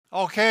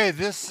Okay,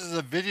 this is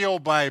a video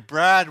by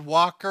Brad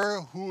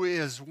Walker, who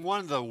is one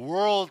of the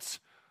world's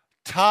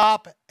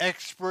top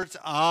experts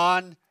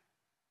on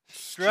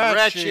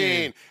stretching.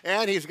 Stretching.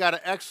 And he's got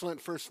an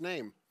excellent first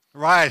name.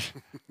 Right.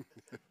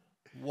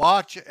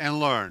 Watch and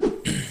learn.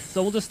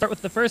 So we'll just start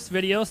with the first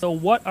video. So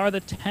what are the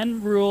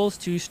 10 rules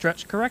to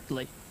stretch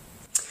correctly?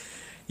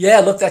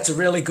 Yeah, look, that's a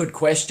really good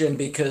question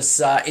because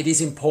it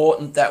is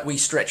important that we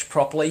stretch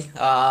properly,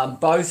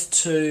 both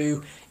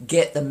to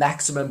get the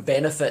maximum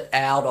benefit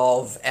out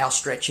of our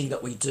stretching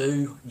that we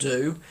do,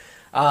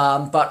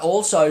 but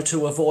also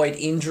to avoid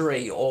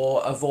injury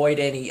or avoid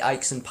any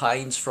aches and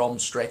pains from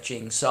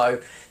stretching.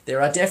 So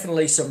there are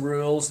definitely some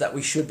rules that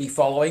we should be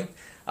following.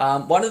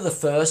 One of the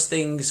first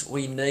things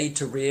we need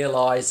to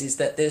realize is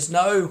that there's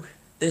no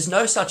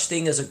such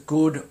thing as a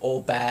good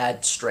or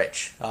bad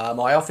stretch.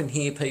 I often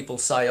hear people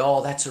say,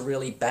 oh, that's a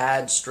really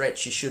bad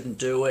stretch, you shouldn't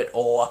do it,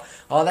 or,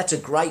 oh, that's a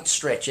great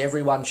stretch,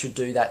 everyone should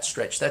do that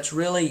stretch. That's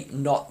really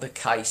not the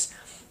case.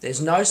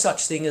 There's no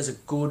such thing as a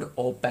good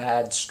or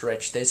bad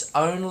stretch. There's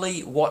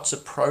only what's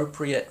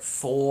appropriate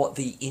for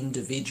the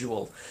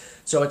individual.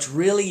 So it's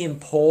really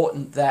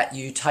important that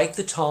you take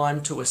the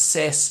time to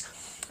assess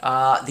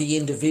the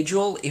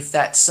individual, if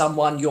that's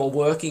someone you're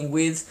working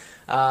with,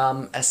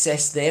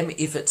 assess them.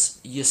 If it's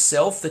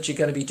yourself that you're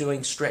going to be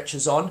doing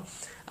stretches on,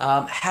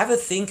 have a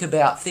think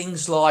about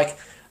things like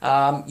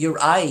your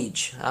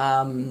age,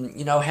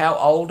 how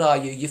old are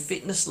you, your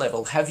fitness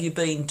level, have you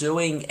been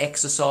doing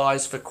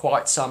exercise for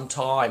quite some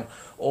time,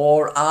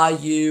 or are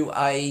you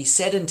a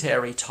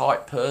sedentary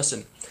type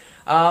person?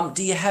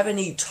 Do you have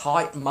any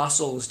tight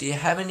muscles? Do you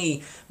have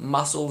any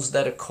muscles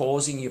that are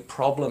causing you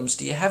problems?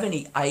 Do you have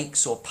any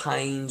aches or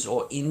pains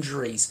or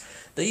injuries?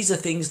 These are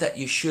things that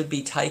you should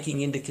be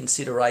taking into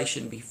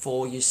consideration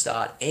before you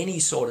start any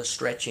sort of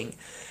stretching.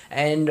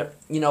 And,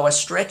 a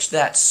stretch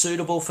that's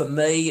suitable for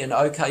me and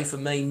okay for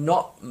me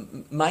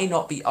may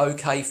not be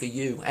okay for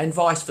you, and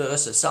vice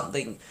versa.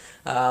 Something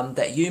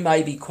that you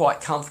may be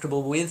quite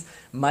comfortable with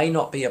may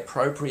not be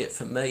appropriate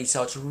for me.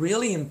 So it's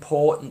really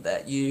important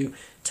that you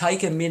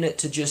take a minute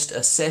to just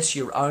assess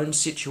your own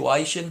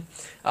situation,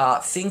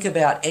 think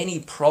about any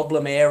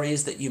problem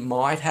areas that you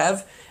might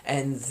have,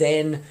 and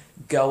then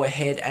go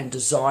ahead and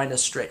design a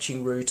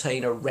stretching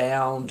routine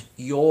around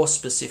your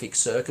specific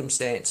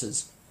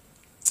circumstances.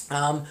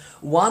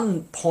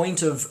 One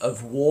point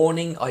of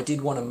warning I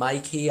did want to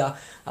make here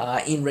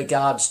in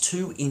regards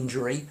to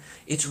injury,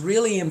 it's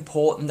really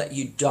important that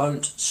you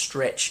don't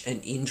stretch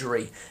an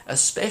injury,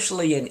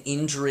 especially an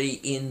injury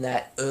in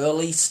that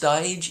early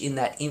stage, in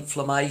that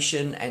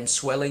inflammation and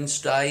swelling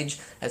stage.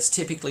 That's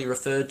typically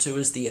referred to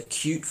as the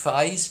acute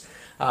phase.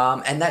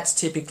 And that's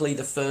typically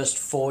the first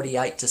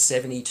 48 to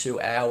 72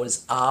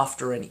 hours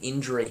after an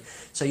injury.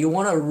 So you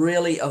want to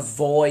really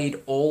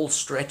avoid all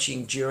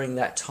stretching during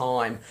that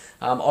time.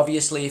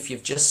 Obviously, if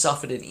you've just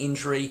suffered an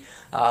injury,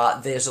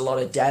 there's a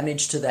lot of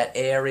damage to that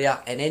area,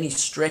 and any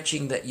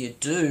stretching that you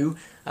do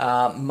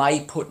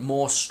may put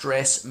more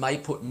stress, may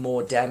put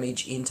more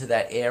damage into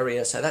that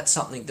area. So that's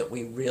something that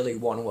we really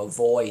want to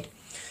avoid.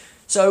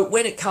 So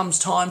when it comes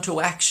time to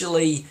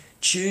actually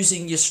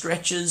choosing your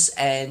stretches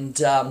and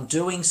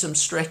doing some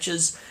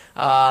stretches,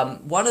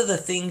 one of the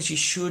things you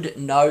should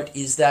note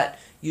is that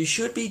you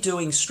should be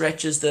doing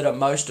stretches that are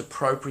most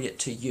appropriate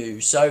to you.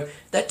 So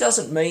that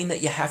doesn't mean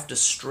that you have to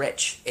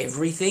stretch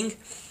everything.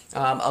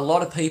 A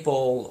lot of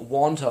people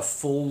want a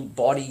full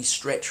body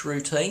stretch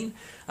routine,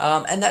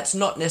 and that's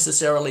not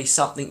necessarily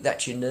something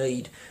that you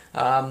need.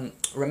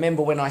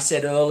 Remember when I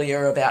said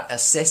earlier about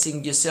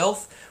assessing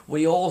yourself?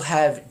 We all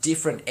have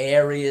different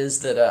areas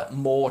that are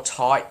more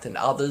tight than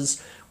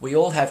others. We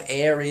all have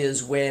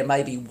areas where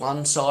maybe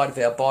one side of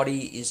our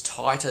body is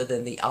tighter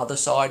than the other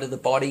side of the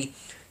body.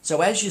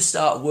 So as you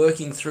start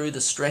working through the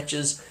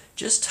stretches,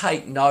 just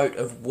take note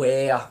of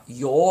where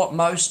you're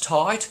most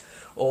tight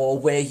or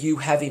where you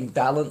have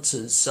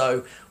imbalances.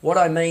 So what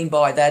I mean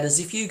by that is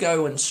if you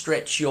go and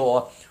stretch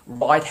your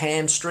right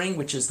hamstring,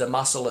 which is the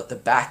muscle at the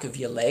back of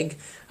your leg,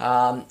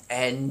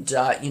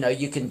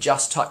 you can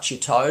just touch your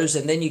toes,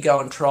 and then you go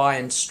and try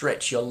and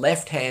stretch your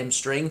left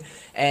hamstring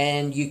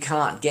and you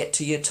can't get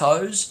to your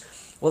toes,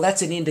 well,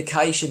 that's an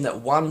indication that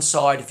one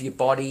side of your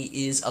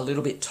body is a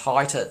little bit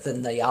tighter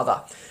than the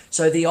other.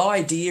 So the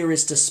idea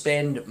is to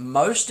spend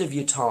most of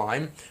your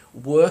time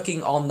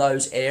working on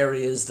those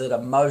areas that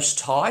are most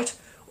tight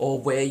or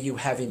where you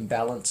have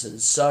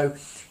imbalances. So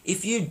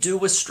if you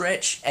do a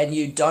stretch and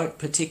you don't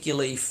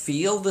particularly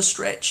feel the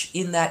stretch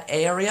in that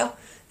area,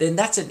 then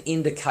that's an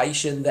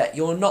indication that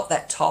you're not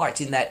that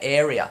tight in that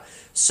area.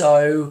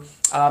 So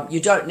you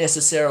don't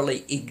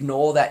necessarily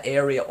ignore that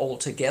area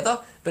altogether,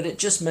 but it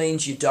just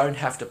means you don't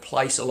have to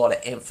place a lot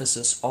of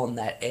emphasis on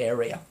that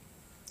area.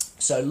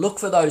 So look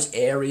for those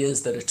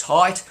areas that are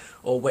tight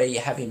or where you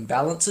have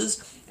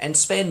imbalances and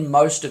spend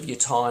most of your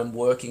time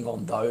working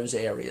on those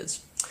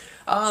areas.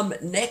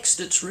 Next,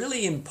 it's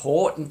really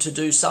important to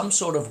do some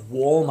sort of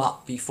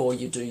warm-up before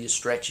you do your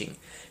stretching.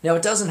 Now,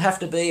 it doesn't have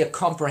to be a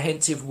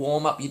comprehensive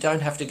warm-up. You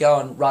don't have to go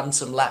and run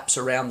some laps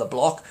around the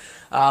block.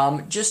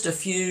 Just a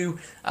few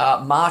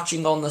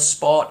marching on the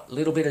spot, a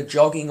little bit of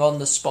jogging on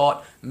the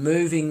spot,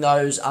 moving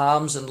those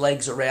arms and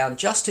legs around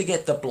just to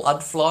get the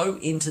blood flow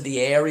into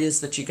the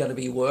areas that you're going to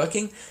be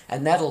working,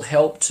 and that'll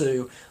help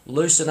to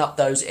loosen up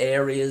those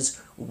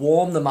areas,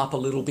 warm them up a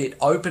little bit,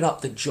 open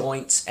up the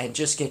joints, and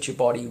just get your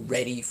body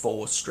ready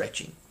for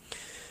stretching.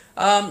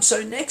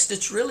 So next,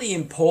 it's really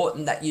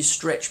important that you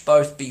stretch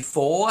both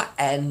before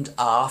and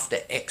after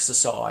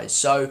exercise.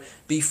 So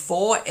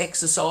before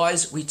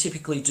exercise, we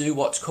typically do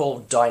what's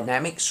called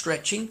dynamic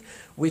stretching,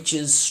 which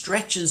is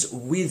stretches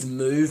with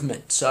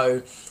movement.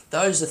 So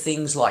those are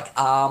things like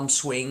arm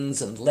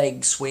swings and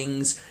leg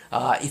swings.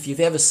 If you've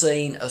ever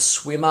seen a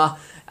swimmer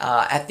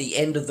at the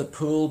end of the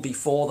pool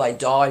before they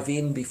dive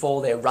in,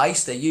 before their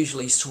race, they're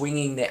usually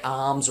swinging their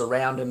arms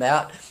around and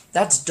out.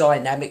 That's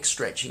dynamic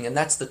stretching, and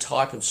that's the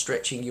type of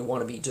stretching you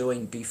want to be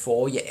doing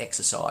before you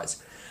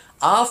exercise.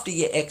 After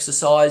you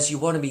exercise, you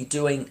want to be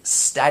doing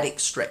static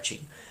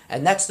stretching,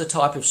 and that's the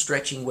type of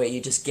stretching where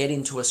you just get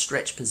into a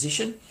stretch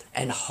position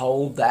and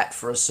hold that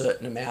for a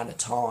certain amount of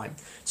time.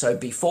 So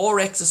before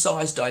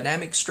exercise,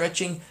 dynamic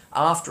stretching;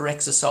 after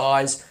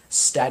exercise,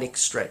 static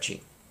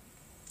stretching.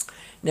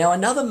 Now,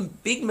 another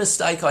big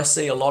mistake I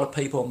see a lot of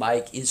people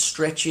make is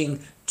stretching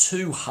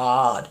too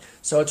hard.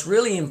 So it's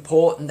really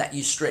important that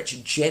you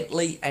stretch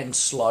gently and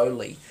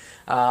slowly.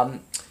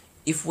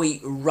 If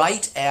we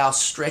rate our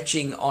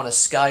stretching on a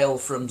scale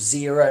from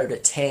 0 to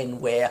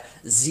 10, where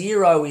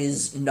 0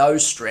 is no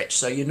stretch,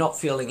 so you're not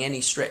feeling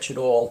any stretch at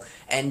all,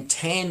 and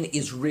 10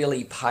 is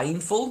really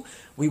painful,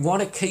 we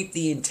want to keep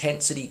the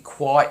intensity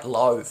quite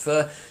low.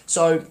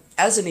 So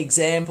as an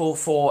example,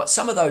 for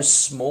some of those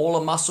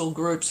smaller muscle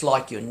groups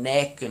like your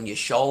neck and your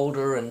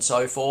shoulder and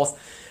so forth,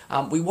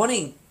 we want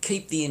to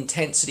keep the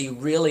intensity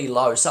really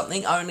low,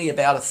 something only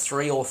about a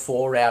 3 or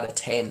 4 out of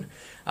 10.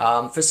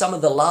 For some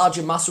of the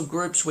larger muscle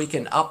groups, we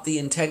can up the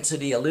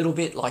intensity a little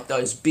bit, like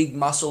those big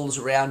muscles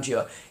around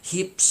your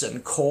hips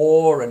and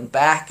core and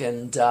back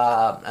and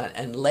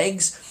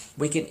legs.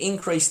 We can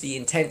increase the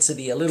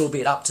intensity a little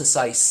bit up to,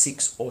 say,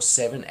 6 or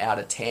 7 out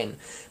of 10.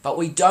 But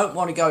we don't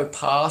want to go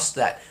past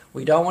that.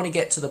 We don't want to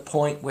get to the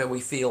point where we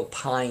feel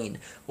pain.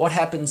 What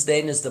happens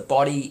then is the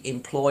body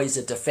employs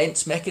a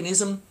defense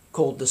mechanism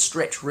called the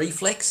stretch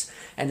reflex,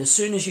 and as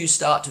soon as you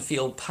start to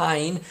feel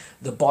pain,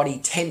 the body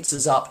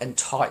tenses up and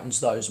tightens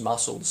those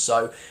muscles.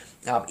 So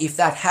if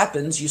that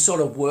happens, you're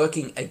sort of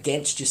working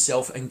against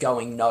yourself and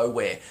going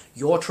nowhere.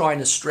 You're trying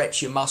to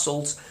stretch your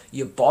muscles,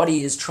 your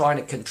body is trying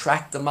to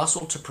contract the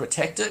muscle to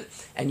protect it,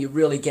 and you're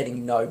really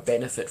getting no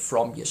benefit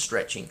from your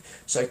stretching.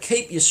 So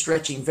keep your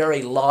stretching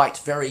very light,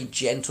 very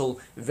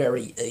gentle,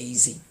 very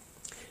easy.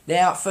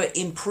 Now, for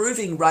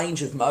improving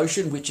range of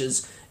motion, which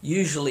is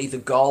usually the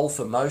goal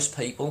for most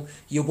people,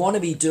 you want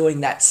to be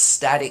doing that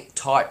static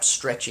type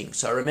stretching.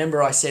 So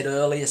remember I said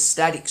earlier,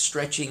 static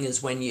stretching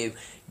is when you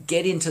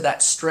get into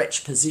that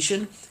stretch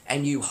position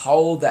and you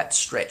hold that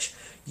stretch,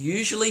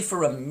 usually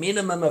for a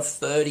minimum of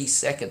 30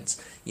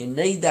 seconds. You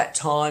need that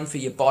time for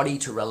your body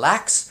to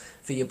relax,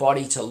 for your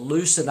body to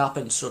loosen up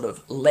and sort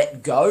of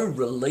let go,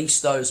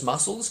 release those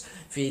muscles,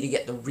 for you to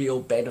get the real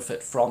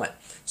benefit from it.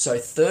 So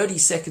 30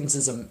 seconds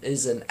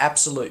is an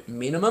absolute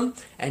minimum,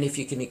 and if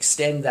you can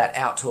extend that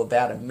out to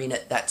about a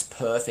minute, that's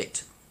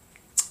perfect.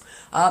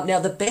 Now,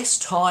 the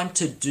best time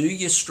to do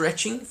your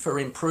stretching for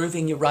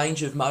improving your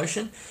range of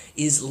motion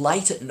is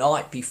late at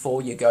night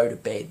before you go to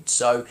bed.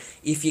 So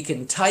if you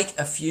can take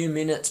a few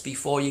minutes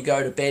before you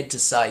go to bed to,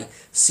 say,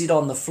 sit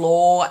on the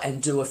floor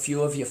and do a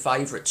few of your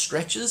favorite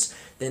stretches,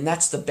 then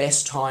that's the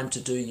best time to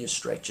do your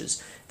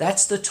stretches.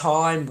 That's the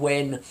time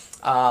when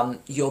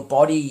your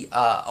body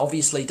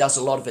obviously does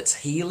a lot of its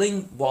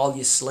healing while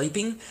you're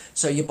sleeping.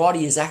 So your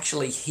body is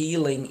actually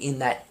healing in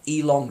that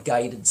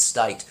elongated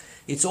state.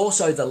 It's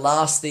also the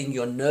last thing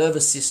your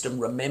nervous system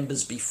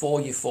remembers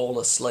before you fall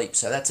asleep.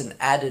 So that's an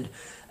added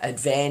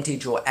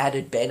advantage or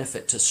added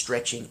benefit to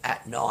stretching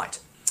at night.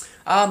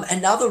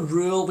 Another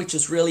rule which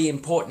is really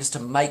important is to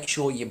make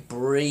sure you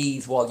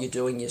breathe while you're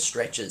doing your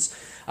stretches.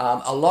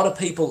 A lot of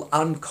people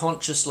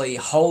unconsciously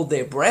hold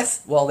their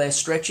breath while they're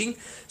stretching,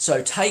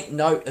 so take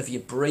note of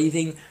your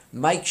breathing.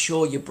 Make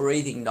sure you're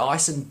breathing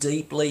nice and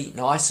deeply,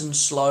 nice and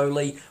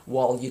slowly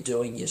while you're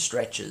doing your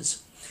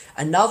stretches.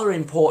 Another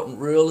important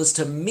rule is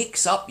to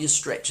mix up your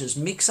stretches,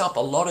 mix up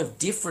a lot of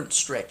different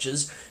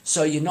stretches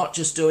so you're not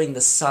just doing the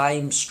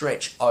same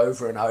stretch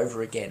over and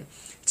over again.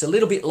 It's a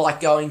little bit like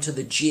going to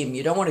the gym.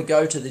 You don't want to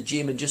go to the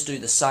gym and just do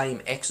the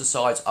same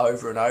exercise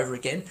over and over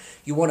again.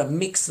 You want to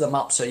mix them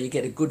up so you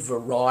get a good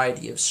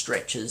variety of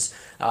stretches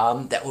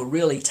that will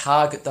really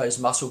target those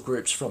muscle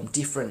groups from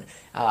different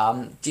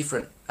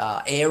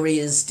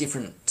areas,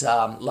 different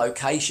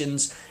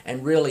locations,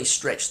 and really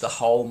stretch the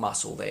whole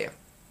muscle there.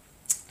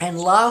 And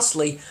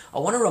lastly, I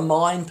want to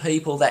remind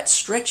people that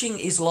stretching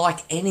is like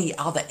any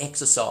other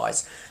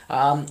exercise.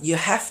 You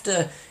have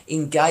to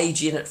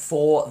engage in it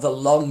for the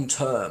long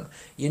term.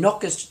 You're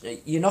not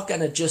going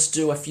to just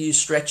do a few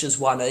stretches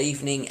one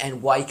evening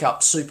and wake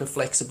up super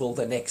flexible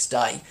the next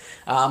day.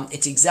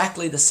 It's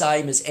exactly the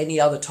same as any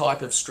other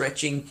type of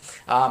stretching.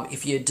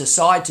 If you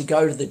decide to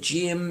go to the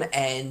gym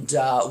and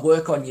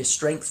work on your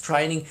strength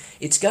training,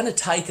 it's going to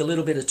take a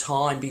little bit of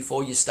time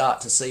before you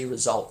start to see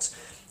results.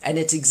 And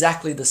it's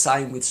exactly the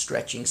same with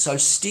stretching. So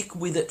stick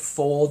with it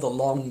for the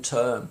long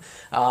term.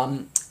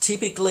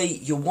 Typically,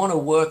 you want to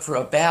work for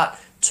about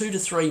 2 to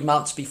 3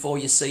 months before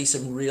you see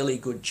some really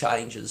good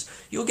changes.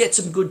 You'll get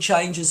some good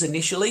changes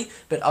initially,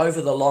 but over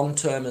the long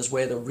term is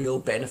where the real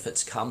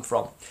benefits come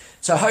from.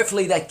 So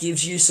hopefully that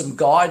gives you some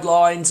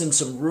guidelines and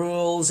some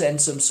rules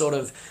and some sort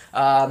of,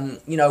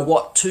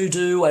 what to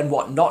do and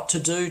what not to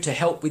do to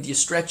help with your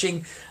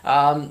stretching.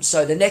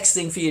 So the next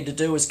thing for you to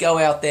do is go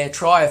out there,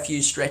 try a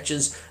few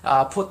stretches,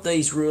 put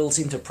these rules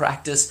into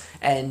practice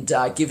and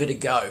give it a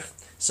go.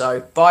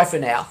 So bye for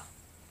now.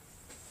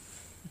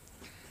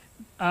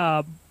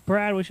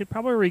 Brad, we should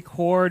probably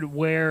record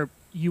where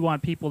you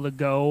want people to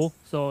go.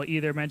 So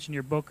either mention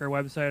your book or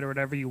website or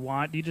whatever you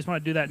want. Do you just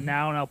want to do that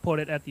now, and I'll put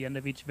it at the end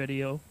of each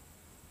video?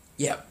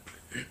 Yep.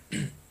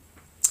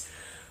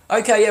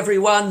 Okay,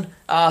 everyone.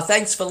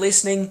 Thanks for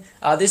listening.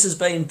 This has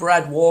been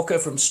Brad Walker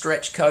from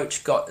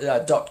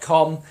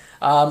StretchCoach.com.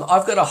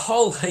 I've got a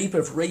whole heap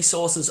of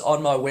resources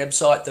on my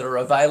website that are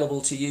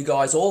available to you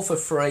guys all for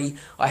free.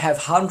 I have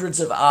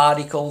hundreds of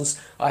articles.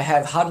 I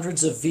have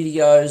hundreds of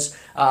videos.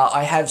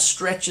 I have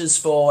stretches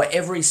for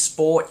every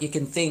sport you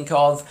can think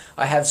of.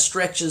 I have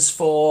stretches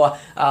for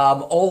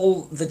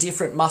all the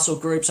different muscle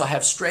groups. I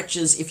have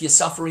stretches if you're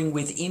suffering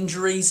with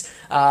injuries.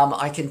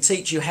 I can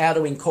teach you how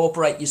to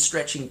incorporate your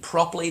stretching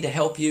properly to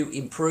help you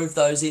improve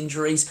those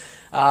injuries.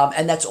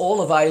 And that's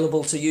all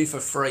available to you for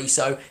free.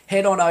 So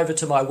head on over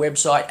to my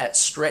website at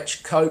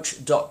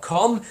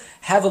StretchCoach.com.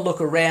 Have a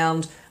look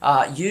around.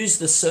 Use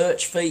the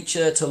search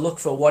feature to look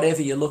for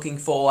whatever you're looking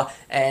for,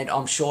 and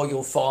I'm sure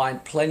you'll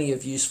find plenty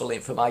of useful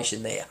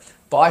information there.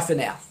 Bye for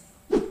now.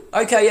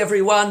 Okay,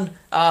 everyone.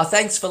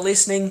 Thanks for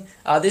listening.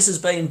 This has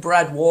been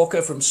Brad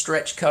Walker from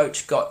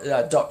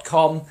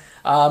StretchCoach.com.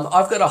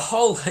 I've got a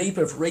whole heap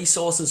of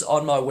resources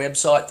on my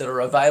website that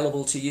are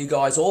available to you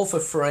guys all for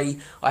free.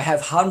 I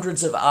have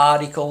hundreds of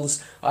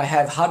articles. I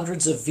have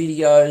hundreds of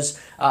videos.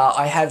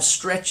 I have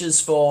stretches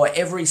for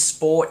every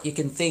sport you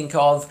can think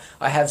of.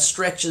 I have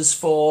stretches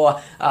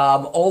for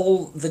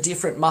all the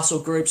different muscle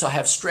groups. I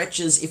have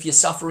stretches if you're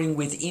suffering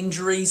with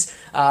injuries.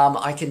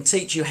 I can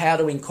teach you how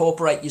to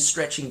incorporate your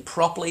stretching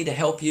properly to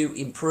help you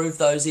improve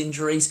those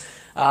injuries.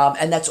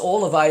 And that's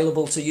all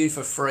available to you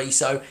for free.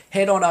 So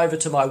head on over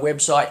to my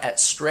website at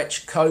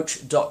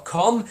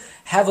StretchCoach.com.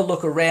 Have a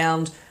look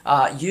around.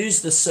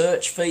 Use the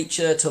search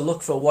feature to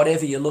look for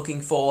whatever you're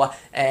looking for,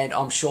 and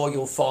I'm sure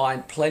you'll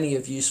find plenty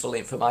of useful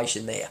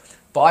information there.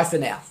 Bye for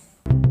now.